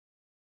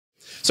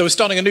So we're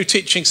starting a new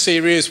teaching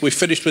series. We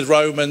finished with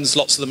Romans.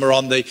 Lots of them are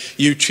on the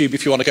YouTube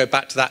if you want to go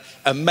back to that.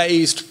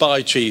 Amazed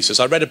by Jesus.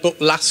 I read a book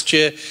last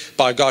year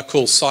by a guy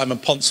called Simon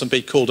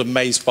Ponsonby called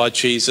Amazed by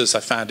Jesus. I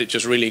found it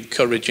just really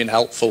encouraging,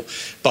 helpful.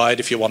 Buy it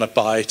if you want to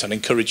buy it, and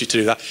encourage you to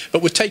do that.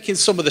 But we're taking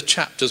some of the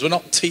chapters. We're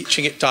not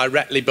teaching it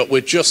directly, but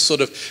we're just sort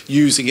of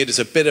using it as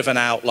a bit of an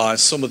outline,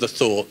 some of the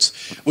thoughts.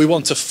 We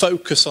want to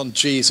focus on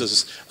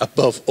Jesus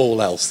above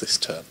all else this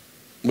term.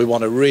 We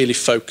want to really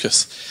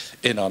focus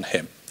in on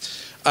him.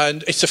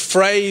 And it's a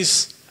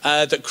phrase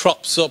that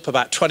crops up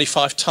about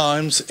 25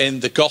 times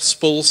in the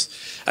Gospels.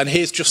 And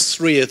here's just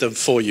 3 of them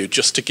for you,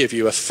 just to give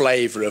you a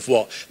flavour of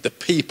what the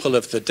people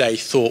of the day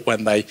thought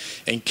when they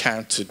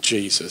encountered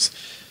Jesus.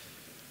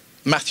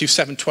 Matthew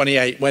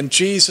 7:28, when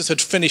Jesus had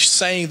finished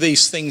saying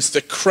these things,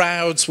 the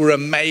crowds were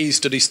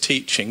amazed at his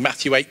teaching.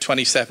 Matthew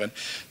 8:27,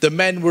 the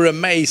men were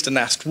amazed and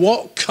asked,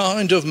 what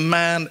kind of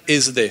man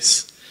is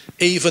this?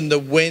 Even the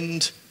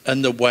wind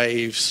and the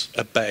waves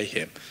obey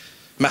him.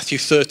 Matthew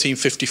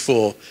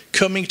 13:54,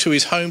 coming to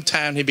his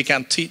hometown, he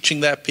began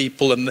teaching their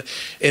people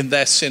in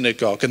their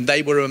synagogue, and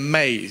they were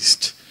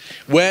amazed.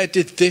 Where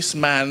did this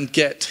man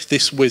get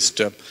this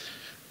wisdom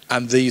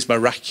and these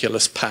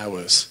miraculous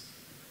powers?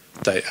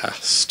 They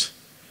asked.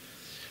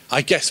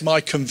 I guess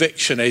my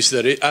conviction is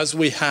that as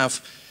we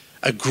have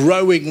a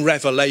growing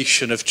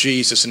revelation of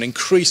Jesus, an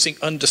increasing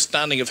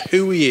understanding of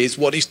who he is,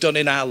 what he's done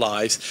in our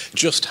lives,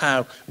 just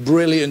how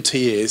brilliant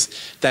he is,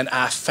 then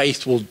our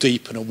faith will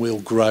deepen and we'll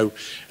grow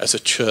as a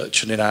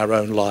church and in our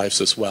own lives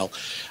as well.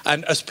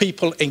 And as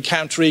people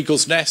encounter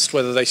Eagle's Nest,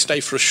 whether they stay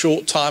for a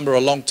short time or a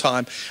long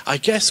time, I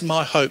guess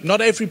my hope,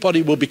 not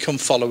everybody will become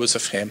followers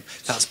of him.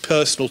 That's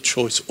personal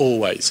choice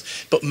always.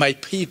 But may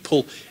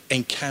people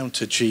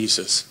encounter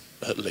Jesus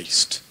at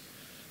least.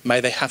 May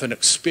they have an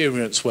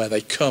experience where they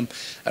come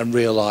and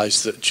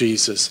realise that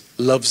Jesus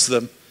loves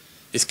them,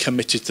 is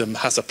committed to them,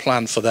 has a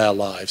plan for their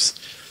lives.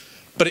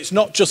 But it's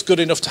not just good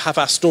enough to have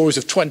our stories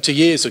of 20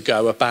 years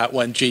ago about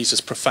when Jesus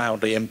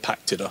profoundly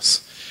impacted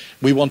us.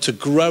 We want a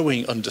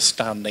growing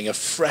understanding, a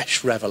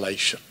fresh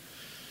revelation.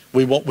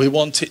 We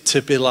want it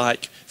to be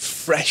like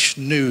fresh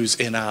news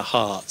in our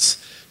hearts,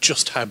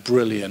 just how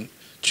brilliant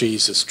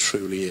Jesus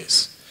truly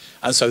is.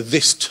 And so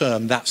this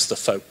term, that's the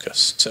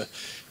focus,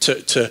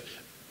 to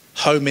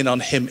home in on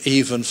him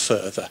even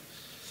further,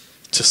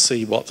 to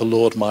see what the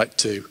Lord might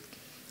do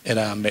in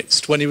our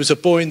midst. When he was a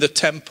boy in the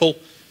temple,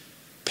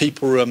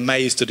 people were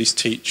amazed at his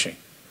teaching.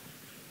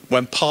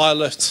 When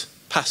Pilate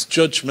passed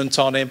judgment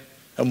on him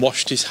and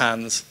washed his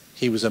hands,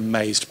 he was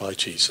amazed by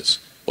Jesus.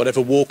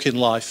 Whatever walk in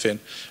life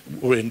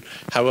we're in,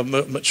 how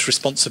much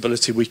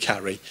responsibility we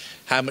carry,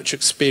 how much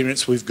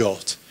experience we've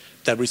got,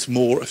 there is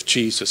more of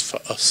Jesus for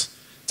us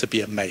to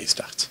be amazed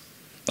at.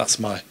 That's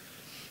my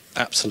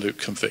absolute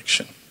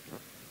conviction.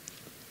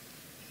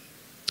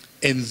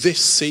 In this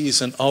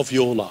season of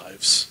your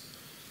lives,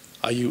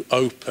 are you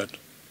open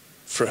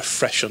for a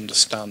fresh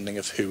understanding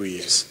of who he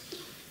is?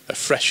 A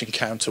fresh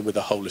encounter with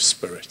the Holy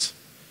Spirit?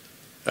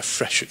 A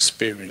fresh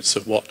experience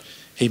of what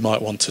he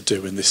might want to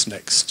do in this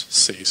next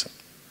season?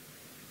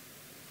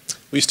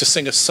 We used to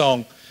sing a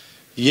song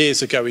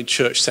years ago in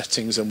church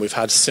settings, and we've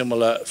had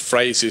similar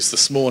phrases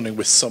this morning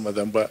with some of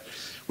them, but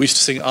we used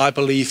to sing, I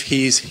believe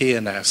he is here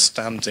now,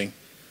 standing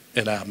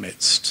in our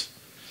midst.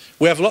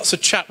 We have lots of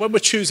chat when we're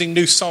choosing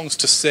new songs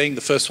to sing. The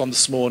first one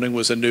this morning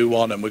was a new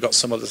one, and we've got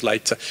some others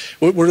later.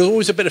 We're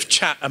always a bit of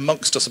chat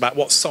amongst us about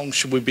what songs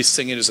should we be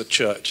singing as a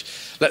church.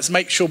 Let's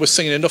make sure we're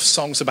singing enough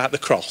songs about the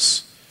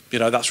cross. You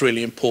know, that's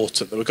really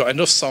important, that we've got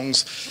enough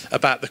songs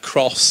about the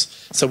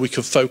cross so we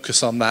can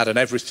focus on that and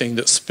everything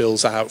that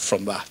spills out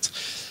from that.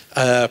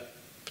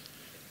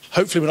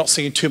 Hopefully we're not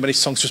singing too many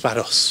songs just about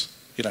us,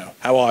 you know,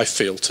 how I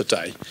feel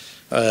today.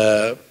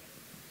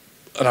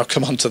 And I'll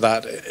come on to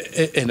that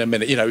in a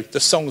minute. You know, the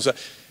songs are,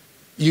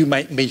 you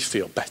make me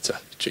feel better,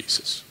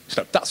 Jesus.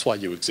 You know, that's why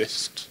you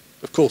exist.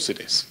 Of course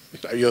it is. You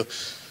know, you're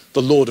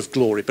the Lord of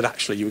glory, but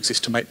actually you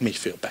exist to make me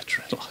feel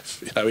better in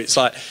life. You know, it's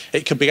like,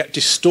 it can be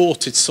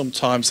distorted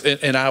sometimes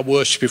in our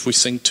worship if we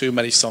sing too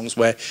many songs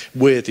where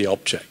we're the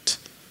object.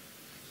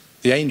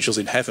 The angels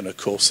in heaven, of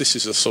course, this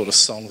is the sort of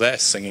song they're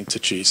singing to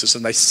Jesus.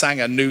 And they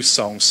sang a new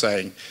song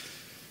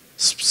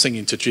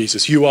singing to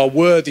Jesus, you are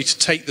worthy to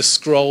take the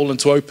scroll and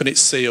to open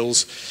its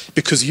seals,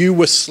 because you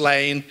were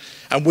slain,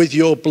 and with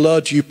your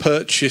blood you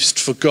purchased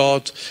for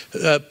God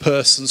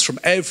persons from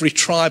every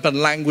tribe and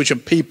language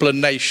and people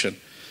and nation.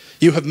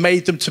 You have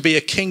made them to be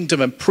a kingdom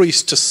and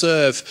priests to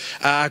serve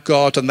our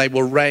God, and they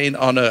will reign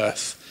on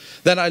earth.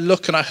 Then I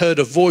looked and I heard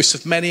a voice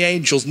of many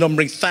angels,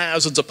 numbering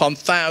thousands upon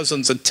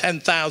thousands and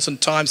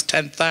 10,000 times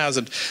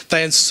 10,000.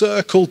 They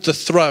encircled the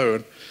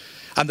throne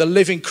and the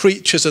living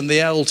creatures and the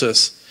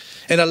elders.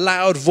 In a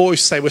loud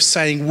voice they were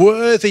saying,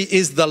 worthy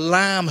is the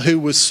Lamb who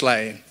was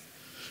slain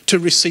to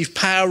receive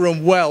power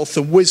and wealth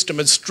and wisdom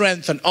and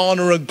strength and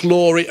honor and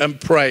glory and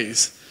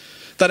praise.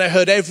 Then I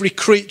heard every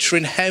creature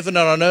in heaven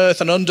and on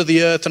earth and under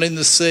the earth and in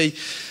the sea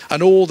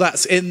and all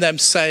that's in them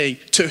saying,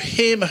 to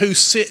him who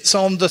sits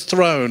on the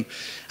throne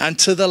and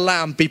to the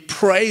Lamb be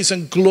praise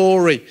and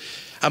glory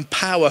and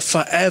power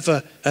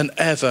forever and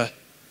ever.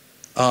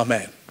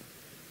 Amen.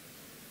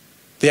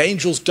 The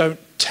angels don't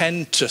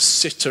tend to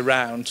sit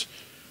around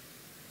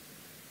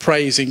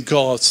praising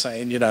God,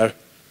 saying,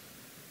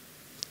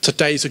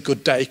 today's a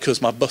good day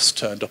because my bus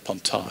turned up on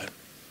time.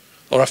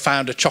 Or I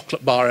found a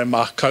chocolate bar in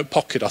my coat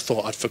pocket I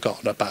thought I'd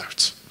forgotten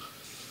about.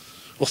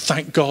 Or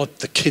thank God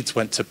the kids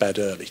went to bed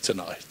early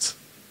tonight.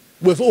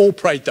 We've all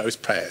prayed those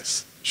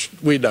prayers.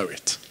 We know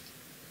it.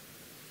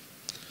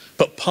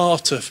 But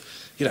part of,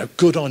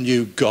 good on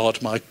you,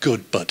 God, my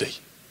good buddy.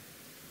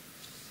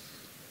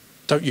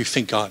 Don't you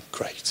think I'm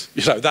great?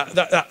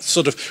 That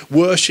sort of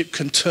worship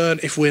can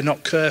turn, if we're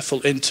not careful,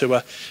 into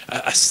a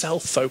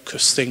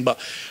self-focused thing. But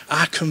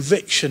our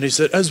conviction is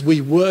that as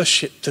we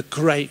worship the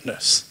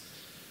greatness,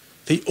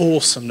 the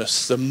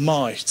awesomeness, the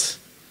might,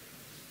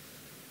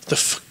 the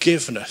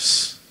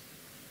forgiveness,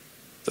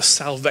 the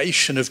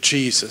salvation of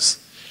Jesus,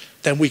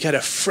 then we get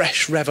a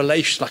fresh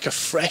revelation, like a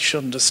fresh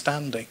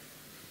understanding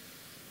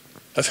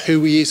of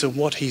who he is and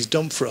what he's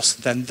done for us.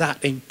 Then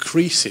that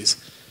increases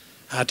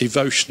our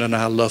devotion and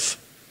our love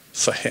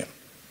for him.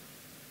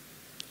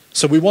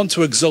 So we want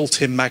to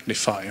exalt him,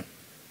 magnify him.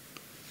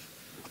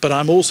 But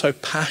I'm also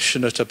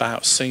passionate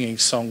about singing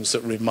songs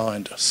that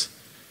remind us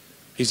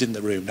he's in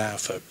the room now,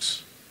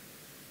 folks.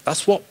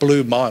 That's what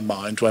blew my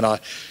mind when I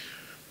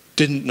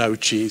didn't know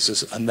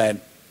Jesus and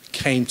then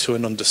came to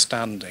an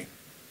understanding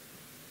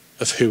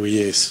of who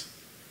he is.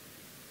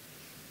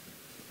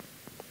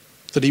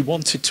 That he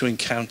wanted to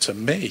encounter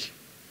me.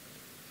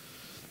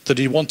 That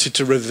he wanted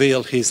to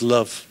reveal his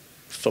love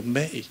for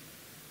me.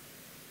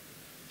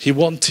 He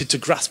wanted to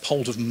grasp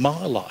hold of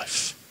my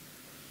life,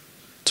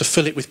 to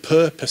fill it with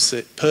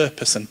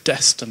purpose and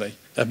destiny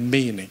and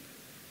meaning.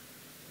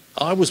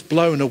 I was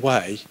blown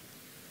away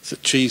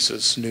that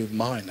Jesus knew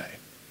my name.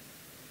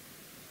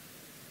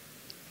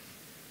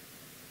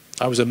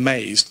 I was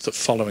amazed that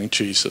following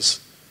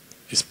Jesus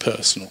is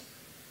personal.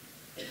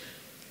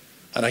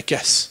 And I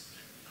guess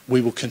we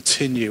will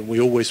continue.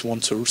 We always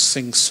want to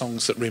sing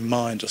songs that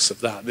remind us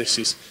of that. This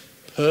is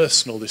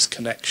personal, this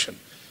connection,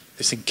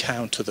 this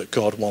encounter that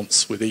God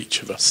wants with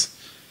each of us.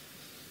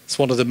 It's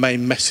one of the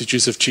main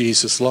messages of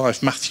Jesus'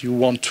 life. Matthew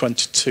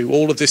 1:22.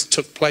 All of this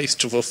took place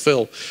to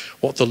fulfill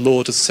what the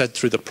Lord has said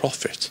through the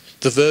prophet.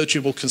 The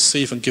virgin will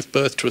conceive and give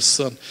birth to a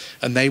son,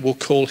 and they will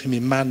call him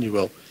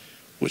Emmanuel,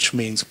 which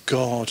means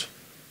God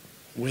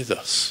with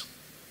us.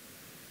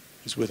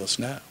 He's with us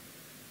now.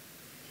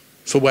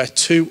 For where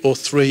 2 or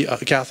 3 are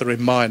gathered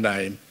in my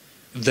name,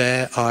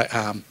 there I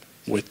am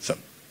with them.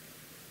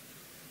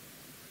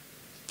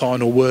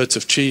 Final words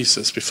of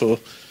Jesus before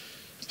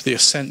the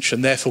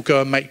ascension. Therefore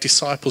go and make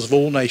disciples of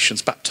all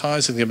nations,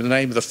 baptizing them in the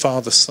name of the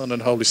Father, Son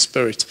and Holy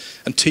Spirit,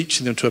 and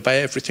teaching them to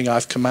obey everything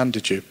I've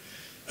commanded you.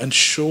 And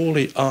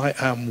surely I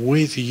am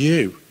with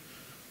you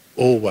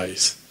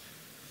always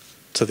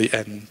to the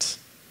end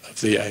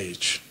of the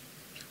age.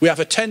 We have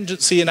a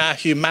tendency in our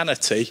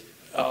humanity,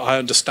 I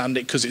understand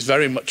it because it's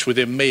very much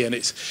within me and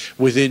it's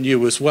within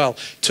you as well,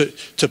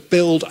 to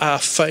build our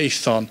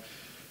faith on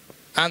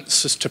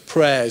answers to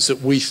prayers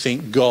that we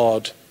think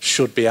God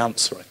should be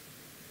answering.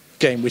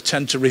 Again, we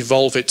tend to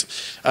revolve it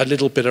a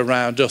little bit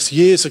around us.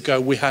 Years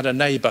ago, we had a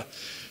neighbour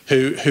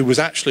who was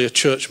actually a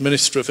church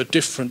minister of a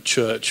different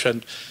church,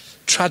 and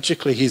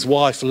tragically his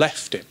wife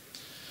left him.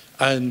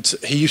 And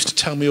he used to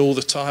tell me all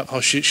the time,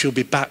 she'll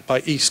be back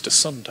by Easter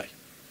Sunday.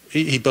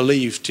 He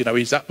believed,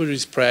 that was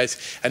his prayers,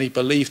 and he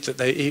believed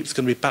that he was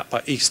going to be back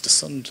by Easter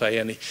Sunday,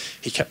 and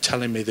he kept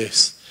telling me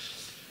this.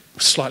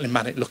 Slightly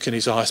manic look in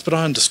his eyes, but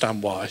I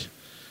understand why.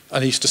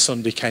 And Easter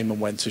Sunday came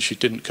and went, and she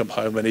didn't come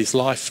home, and his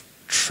life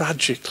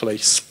tragically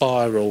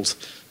spiraled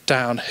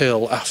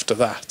downhill after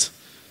that.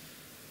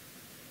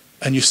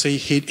 And you see,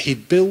 he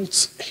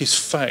built his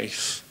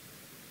faith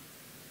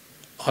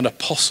on a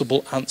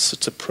possible answer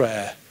to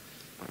prayer,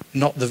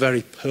 not the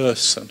very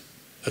person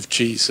of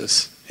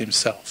Jesus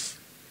himself.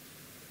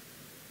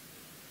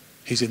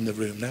 He's in the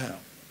room now.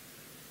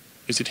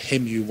 Is it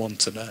him you want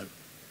to know?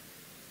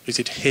 Is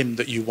it him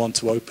that you want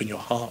to open your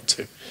heart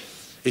to?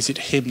 Is it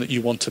him that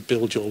you want to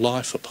build your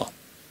life upon?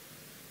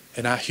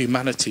 In our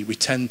humanity, we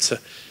tend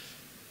to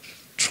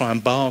try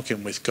and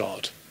bargain with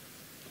God.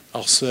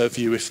 I'll serve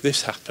you if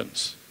this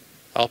happens.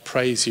 I'll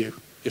praise you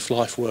if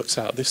life works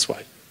out this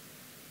way.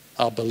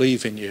 I'll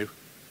believe in you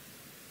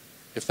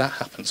if that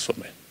happens for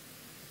me.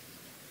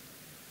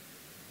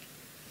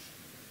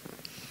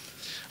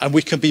 And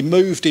we can be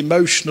moved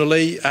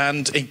emotionally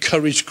and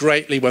encouraged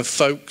greatly when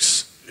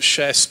folks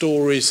share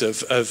stories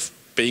of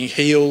being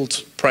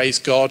healed, praise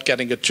God,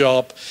 getting a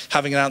job,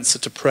 having an answer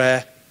to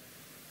prayer.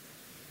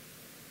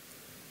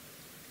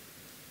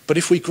 But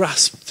if we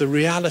grasp the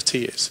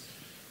reality is,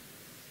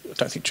 I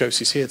don't think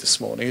Josie's here this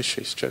morning, is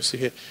she? Is Josie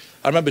here?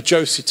 I remember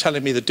Josie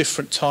telling me the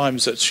different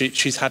times that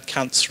she's had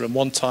cancer, and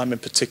one time in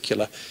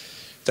particular,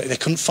 they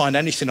couldn't find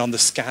anything on the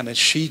scan, and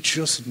she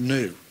just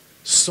knew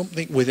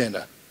something within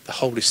her, the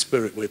Holy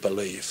Spirit, we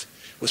believe,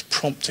 was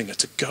prompting her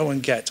to go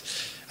and get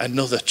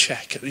another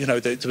check.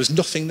 There was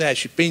nothing there.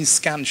 She'd been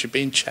scanned, she'd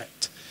been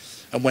checked,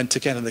 and went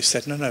again, and they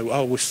said,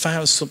 no, we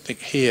found something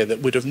here that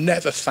we'd have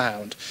never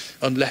found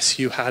unless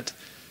you had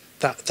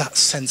that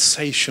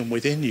sensation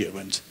within you.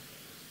 And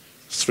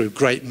through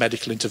great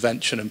medical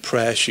intervention and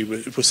prayer, she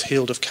was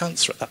healed of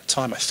cancer at that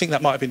time. I think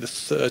that might have been the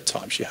 3rd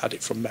time she had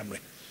it from memory.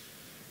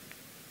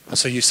 And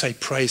so you say,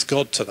 praise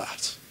God to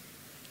that.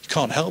 You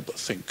can't help but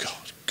think,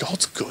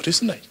 God's good,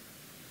 isn't he?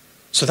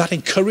 So that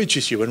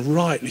encourages you, and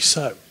rightly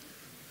so.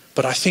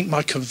 But I think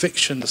my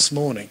conviction this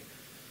morning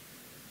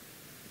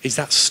is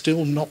that's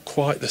still not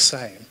quite the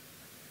same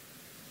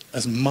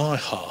as my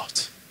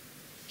heart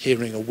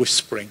hearing a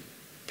whispering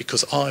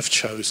because I've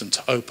chosen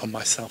to open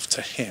myself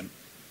to him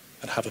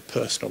and have a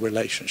personal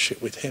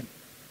relationship with him.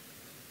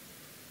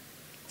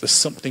 There's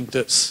something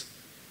that's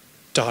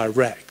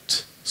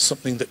direct,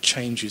 something that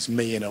changes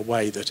me in a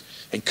way that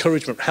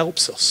encouragement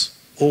helps us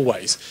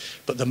always,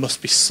 but there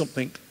must be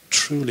something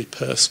truly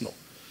personal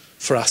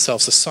for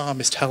ourselves. The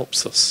psalmist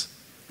helps us.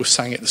 We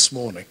sang it this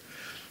morning.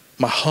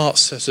 My heart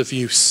says of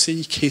you,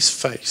 seek his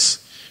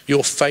face.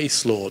 Your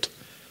face, Lord,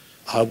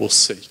 I will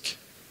seek.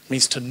 It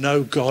means to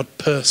know God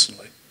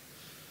personally.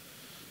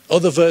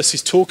 Other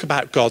verses talk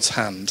about God's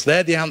hand.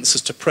 They're the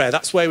answers to prayer.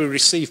 That's where we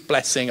receive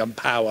blessing and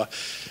power,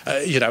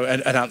 and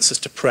answers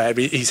to prayer.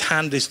 His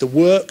hand is the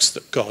works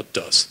that God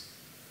does.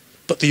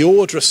 But the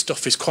order of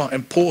stuff is quite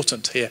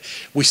important here.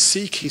 We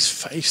seek his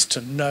face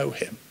to know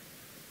him.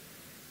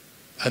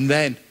 And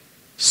then,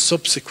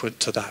 subsequent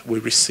to that, we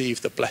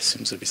receive the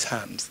blessings of his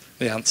hand,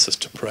 the answers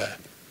to prayer,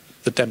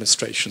 the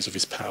demonstrations of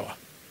his power.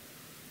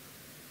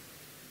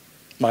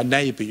 My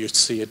neighbour, you'd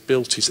see, had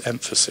built his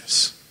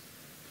emphasis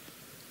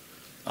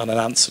on an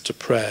answer to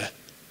prayer,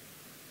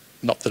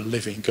 not the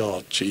living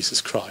God,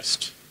 Jesus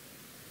Christ,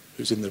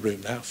 who's in the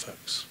room now,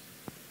 folks.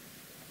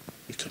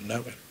 We can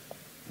know him.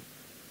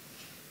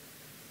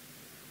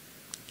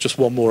 Just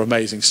one more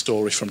amazing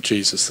story from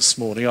Jesus this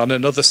morning. On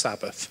another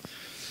Sabbath,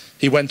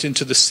 he went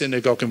into the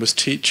synagogue and was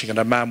teaching, and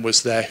a man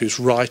was there whose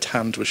right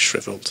hand was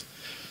shriveled.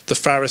 The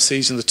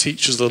Pharisees and the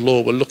teachers of the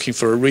law were looking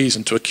for a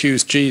reason to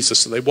accuse Jesus,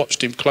 so they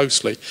watched him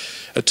closely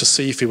to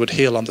see if he would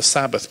heal on the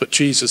Sabbath. But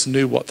Jesus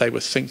knew what they were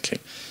thinking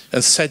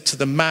and said to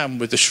the man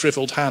with the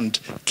shriveled hand,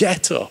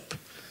 "Get up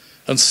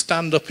and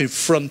stand up in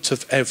front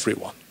of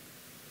everyone."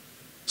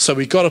 So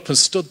he got up and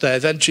stood there.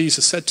 Then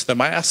Jesus said to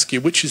them, "I ask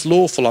you, which is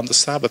lawful on the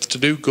Sabbath, to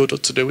do good or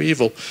to do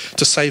evil,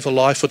 to save a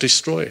life or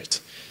destroy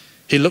it?"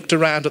 He looked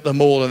around at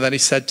them all, and then he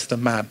said to the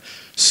man,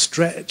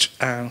 "Stretch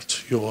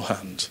out your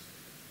hand."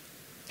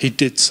 He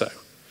did so,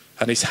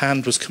 and his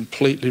hand was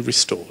completely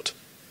restored.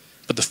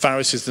 But the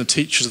Pharisees and the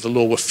teachers of the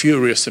law were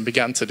furious and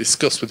began to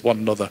discuss with one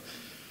another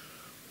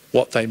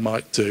what they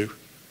might do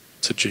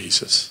to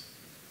Jesus.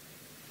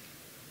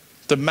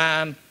 The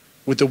man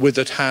with the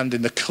withered hand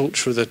in the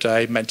culture of the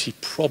day meant he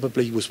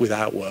probably was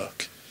without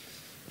work.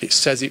 It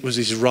says it was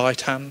his right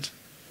hand,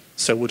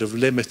 so would have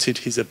limited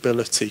his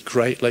ability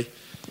greatly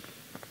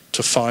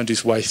to find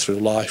his way through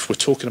life. We're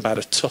talking about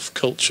a tough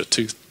culture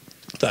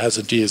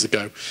 2,000 years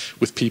ago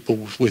with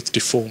people with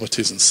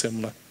deformities and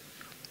similar.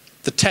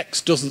 The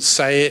text doesn't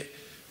say it,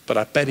 but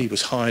I bet he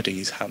was hiding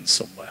his hand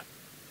somewhere.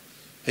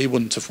 He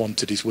wouldn't have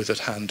wanted his withered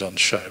hand on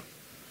show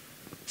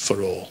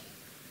for all.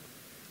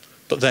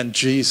 But then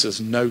Jesus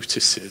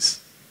notices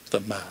the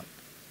man,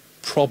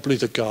 probably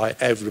the guy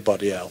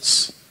everybody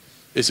else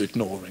is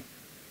ignoring.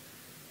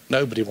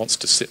 Nobody wants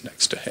to sit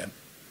next to him.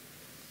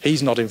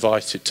 He's not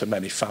invited to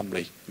many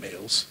family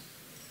meals.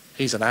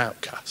 He's an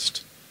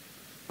outcast.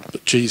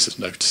 But Jesus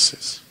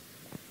notices.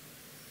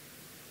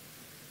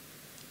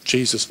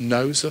 Jesus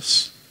knows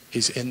us.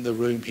 He's in the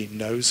room. He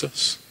knows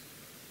us.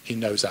 He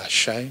knows our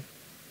shame.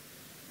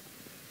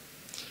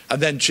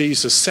 And then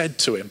Jesus said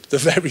to him the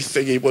very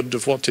thing he wouldn't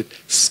have wanted.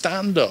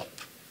 Stand up.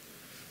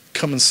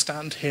 Come and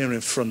stand here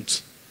in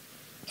front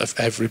of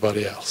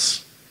everybody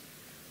else.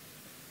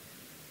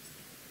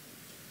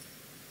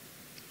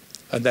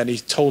 And then he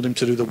told him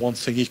to do the one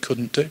thing he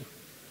couldn't do.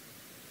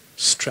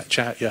 Stretch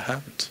out your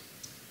hand.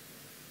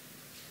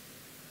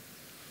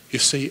 You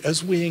see,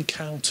 as we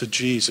encounter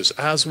Jesus,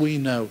 as we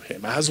know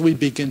him, as we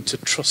begin to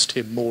trust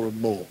him more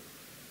and more,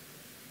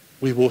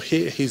 we will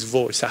hear his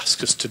voice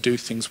ask us to do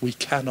things we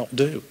cannot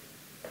do.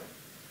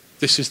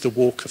 This is the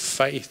walk of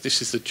faith.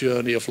 This is the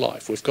journey of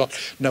life.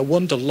 No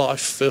wonder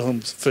life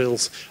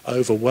feels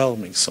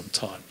overwhelming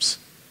sometimes.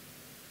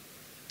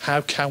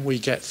 How can we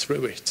get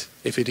through it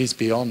if it is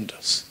beyond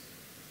us?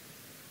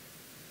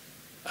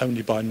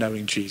 Only by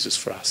knowing Jesus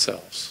for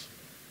ourselves.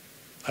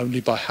 Only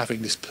by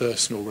having this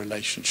personal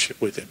relationship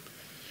with him.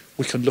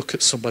 We can look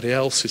at somebody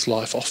else's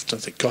life often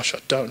and think, gosh, I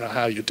don't know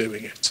how you're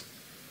doing it.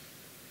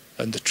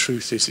 And the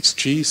truth is, it's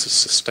Jesus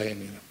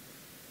sustaining them.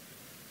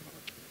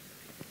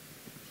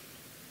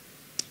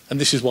 And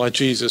this is why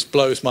Jesus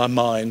blows my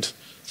mind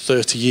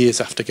 30 years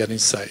after getting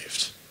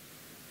saved.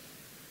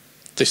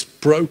 This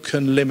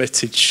broken,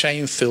 limited,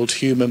 shame-filled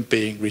human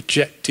being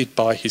rejected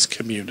by his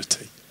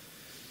community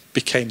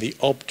became the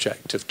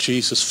object of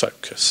Jesus'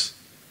 focus,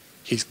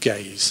 his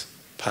gaze,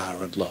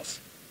 power and love.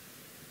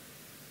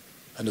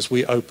 And as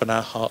we open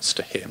our hearts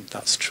to him,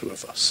 that's true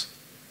of us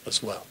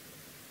as well.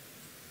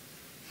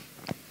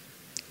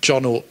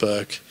 John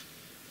Ortberg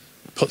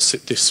puts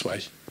it this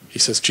way. He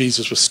says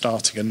Jesus was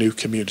starting a new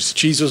community.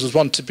 Jesus was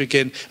wanting to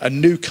begin a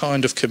new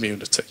kind of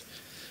community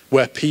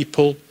where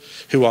people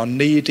who are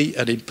needy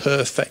and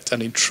imperfect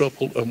and in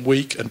trouble and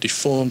weak and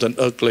deformed and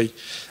ugly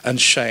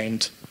and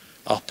shamed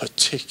are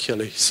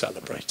particularly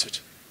celebrated.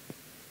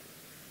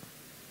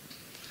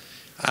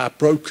 Our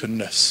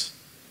brokenness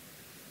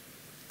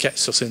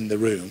gets us in the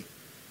room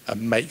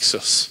and makes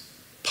us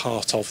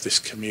part of this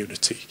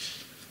community.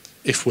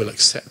 If we'll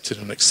accept it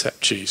and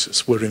accept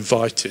Jesus, we're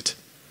invited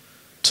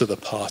to the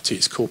party.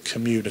 It's called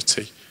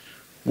community,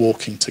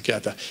 walking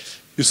together.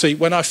 You see,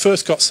 when I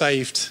first got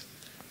saved,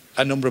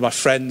 a number of my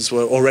friends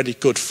were already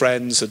good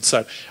friends, and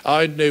so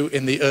I knew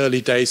in the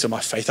early days of my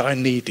faith I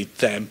needed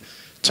them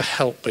to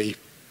help me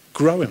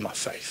grow in my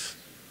faith.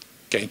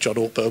 Again, John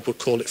Ortberg would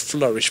call it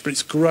flourish, but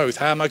it's growth.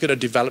 How am I going to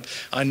develop?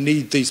 I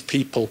need these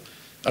people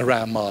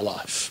around my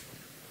life.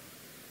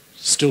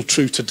 Still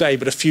true today,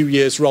 but a few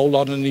years roll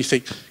on and you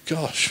think,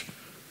 gosh,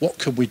 what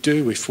can we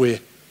do if we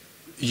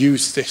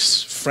use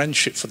this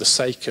friendship for the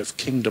sake of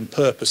kingdom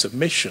purpose of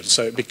mission,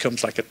 so it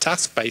becomes like a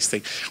task-based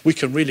thing? We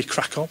can really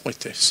crack on with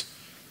this.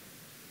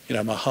 You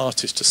know, my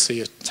heart is to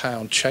see a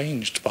town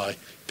changed by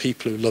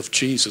people who love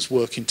Jesus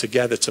working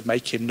together to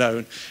make him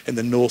known in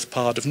the north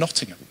part of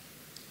Nottingham.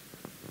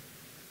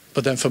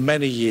 But then for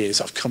many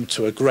years I've come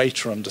to a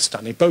greater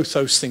understanding. Both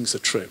those things are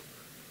true.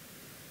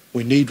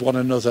 We need one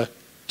another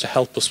to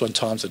help us when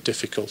times are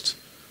difficult.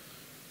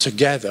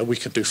 Together we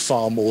can do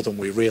far more than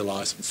we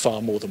realise and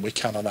far more than we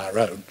can on our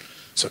own.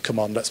 So come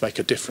on, let's make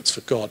a difference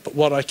for God. But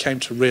what I came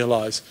to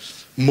realise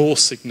more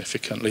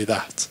significantly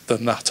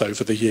than that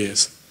over the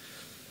years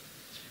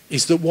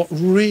is that what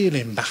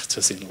really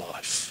matters in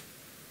life.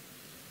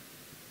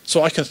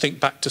 So I can think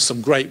back to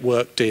some great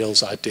work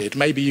deals I did.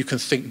 Maybe you can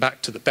think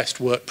back to the best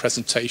work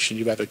presentation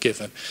you've ever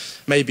given.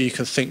 Maybe you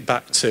can think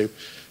back to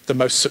the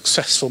most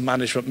successful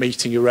management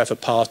meeting you were ever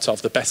part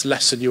of, the best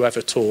lesson you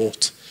ever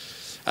taught,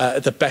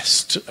 the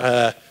best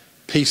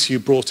piece you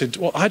brought into.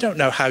 Well, I don't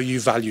know how you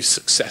value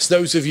success.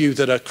 Those of you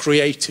that are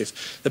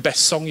creative, the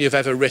best song you've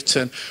ever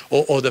written,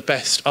 or the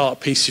best art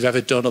piece you've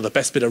ever done, or the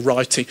best bit of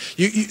writing,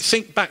 you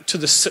think back to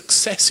the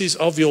successes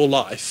of your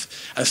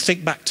life and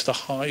think back to the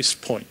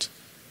highest point.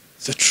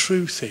 The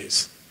truth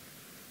is,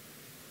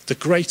 the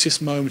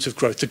greatest moment of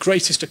growth, the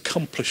greatest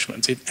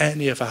accomplishment in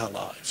any of our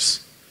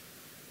lives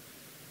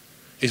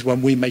is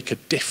when we make a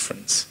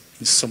difference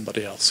in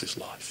somebody else's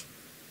life.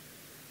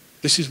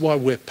 This is why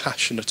we're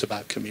passionate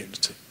about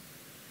community.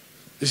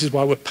 This is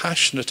why we're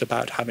passionate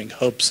about having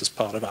hubs as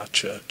part of our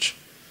church.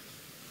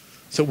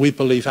 That we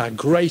believe our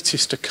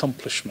greatest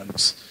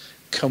accomplishments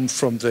come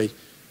from the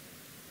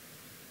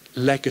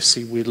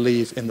legacy we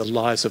leave in the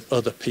lives of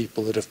other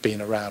people that have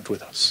been around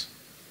with us.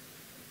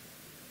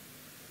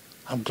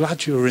 I'm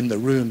glad you were in the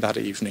room that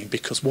evening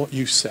because what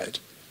you said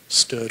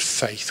stirred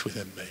faith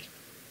within me.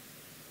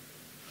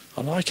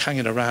 I like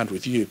hanging around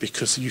with you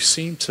because you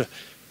seem to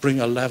bring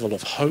a level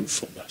of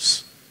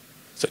hopefulness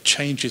that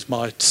changes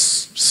my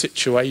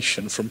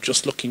situation from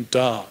just looking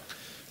dark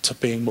to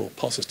being more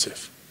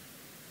positive.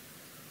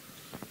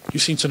 You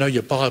seem to know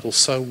your Bible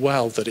so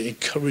well that it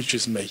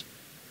encourages me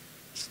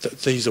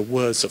that these are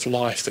words of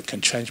life that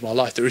can change my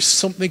life. There is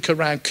something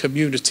around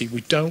community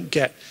we don't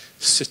get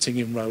sitting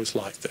in rows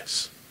like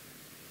this.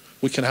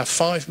 We can have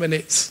 5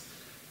 minutes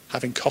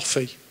having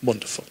coffee,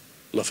 wonderful,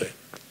 love it.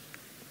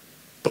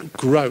 But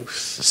growth,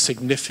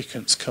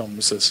 significance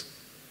comes as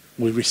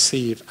we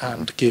receive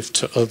and give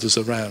to others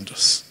around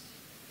us.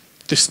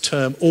 This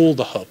term, all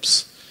the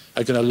hubs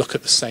are going to look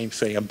at the same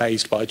thing,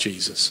 amazed by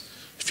Jesus.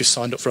 If you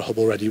signed up for a hub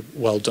already,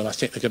 well done. I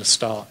think they're going to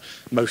start,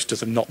 most of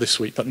them, not this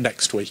week, but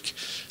next week.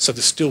 So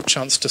there's still a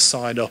chance to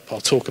sign up.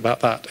 I'll talk about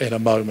that in a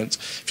moment.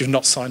 If you've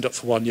not signed up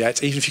for one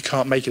yet, even if you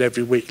can't make it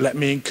every week, let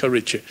me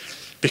encourage you,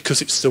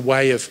 because it's the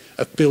way of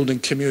building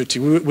community.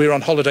 We were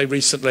on holiday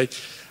recently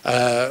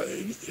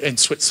in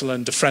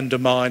Switzerland. A friend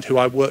of mine who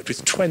I worked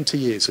with 20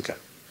 years ago.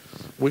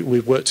 We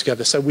worked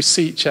together. So we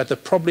see each other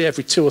probably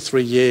every 2 or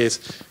 3 years,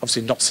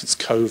 obviously not since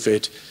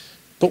COVID.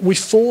 But we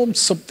formed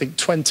something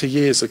 20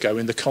 years ago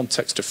in the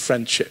context of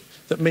friendship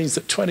that means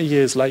that 20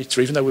 years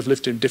later, even though we've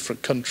lived in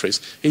different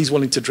countries, he's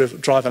willing to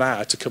drive an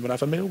hour to come and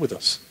have a meal with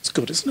us. It's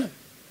good, isn't it?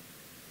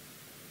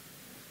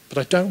 But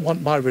I don't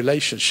want my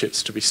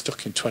relationships to be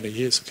stuck in 20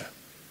 years ago.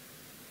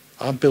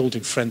 I'm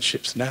building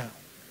friendships now.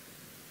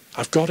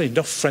 I've got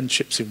enough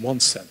friendships in one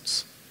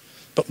sense,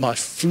 but my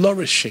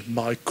flourishing,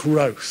 my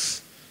growth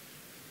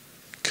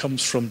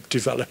comes from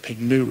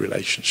developing new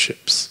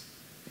relationships.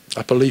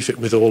 I believe it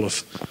with all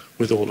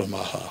of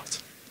my heart.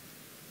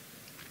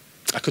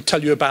 I could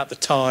tell you about the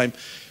time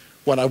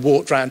when I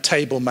walked around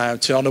Table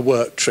Mountain on a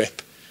work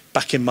trip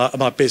back in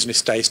my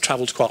business days,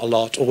 travelled quite a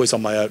lot, always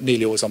on my own,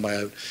 nearly always on my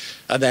own,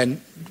 and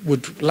then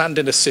would land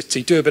in a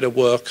city, do a bit of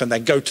work, and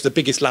then go to the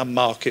biggest land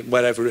market,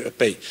 wherever it would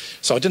be.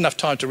 So I didn't have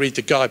time to read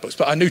the guidebooks,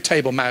 but I knew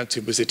Table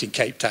Mountain was it in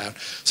Cape Town.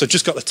 So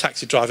just got the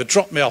taxi driver,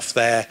 dropped me off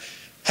there,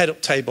 head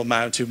up Table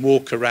Mountain,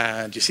 walk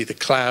around, you see the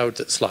cloud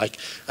that's like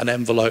an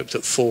envelope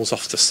that falls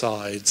off the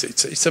sides.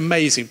 It's an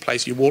amazing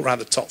place. You walk around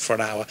the top for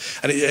an hour,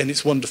 and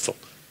it's wonderful.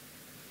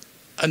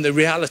 And the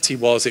reality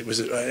was it was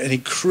an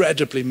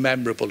incredibly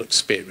memorable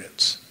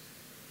experience.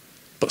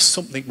 But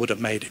something would have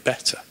made it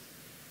better.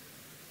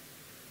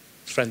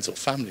 Friends or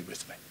family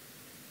with me.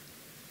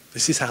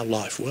 This is how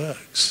life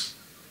works.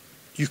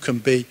 You can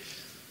be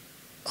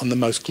on the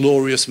most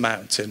glorious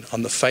mountain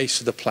on the face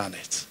of the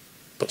planet,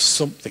 but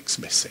something's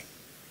missing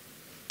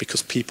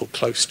because people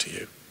close to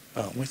you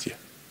aren't with you.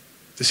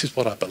 This is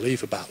what I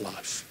believe about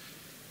life.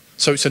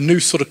 So it's a new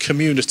sort of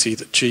community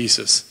that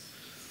Jesus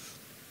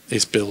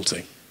is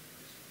building.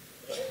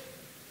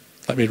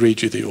 Let me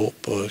read you the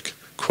Ortberg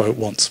quote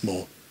once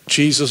more.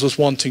 Jesus was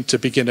wanting to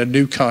begin a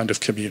new kind of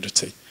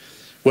community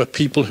where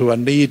people who are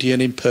needy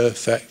and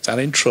imperfect and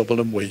in trouble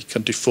and weak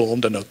and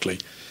deformed and ugly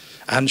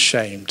and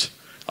shamed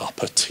are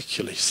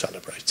particularly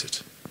celebrated.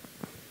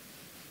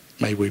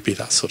 May we be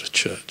that sort of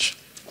church.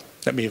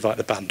 Let me invite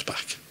the band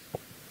back.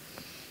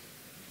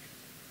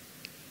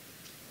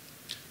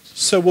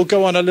 So we'll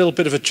go on a little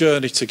bit of a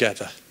journey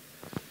together.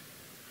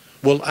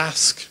 We'll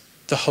ask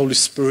the Holy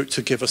Spirit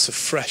to give us a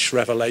fresh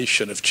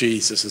revelation of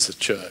Jesus as a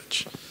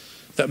church,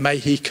 that may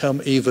he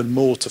come even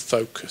more to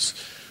focus.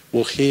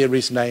 We'll hear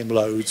his name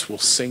loads, we'll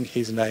sing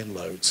his name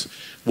loads,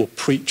 we'll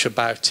preach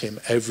about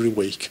him every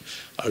week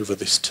over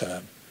this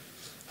term.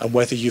 And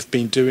whether you've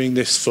been doing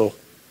this for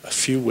a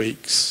few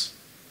weeks,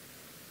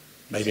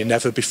 maybe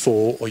never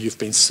before, or you've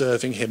been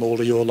serving him all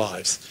of your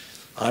lives,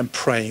 I'm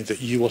praying that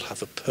you will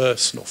have a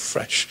personal,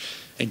 fresh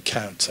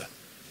encounter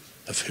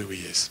of who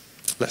he is.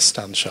 Let's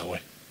stand, shall we?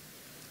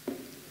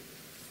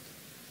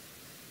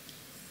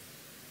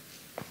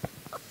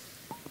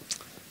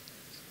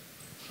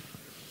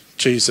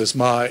 Jesus,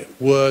 my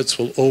words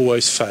will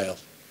always fail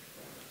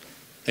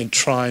in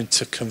trying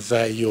to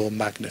convey your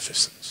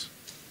magnificence,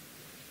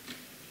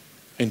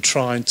 in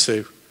trying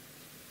to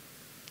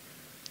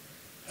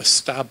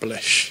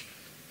establish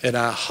in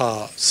our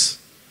hearts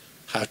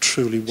how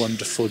truly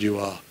wonderful you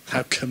are,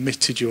 how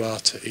committed you are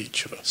to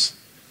each of us.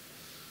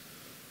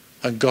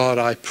 And God,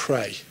 I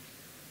pray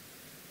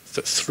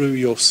that through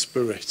your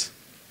Spirit,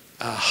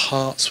 our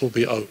hearts will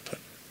be open.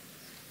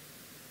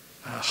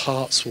 Our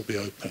hearts will be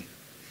open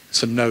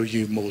to know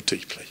you more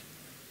deeply.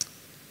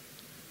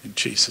 In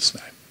Jesus'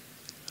 name,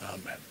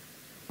 amen.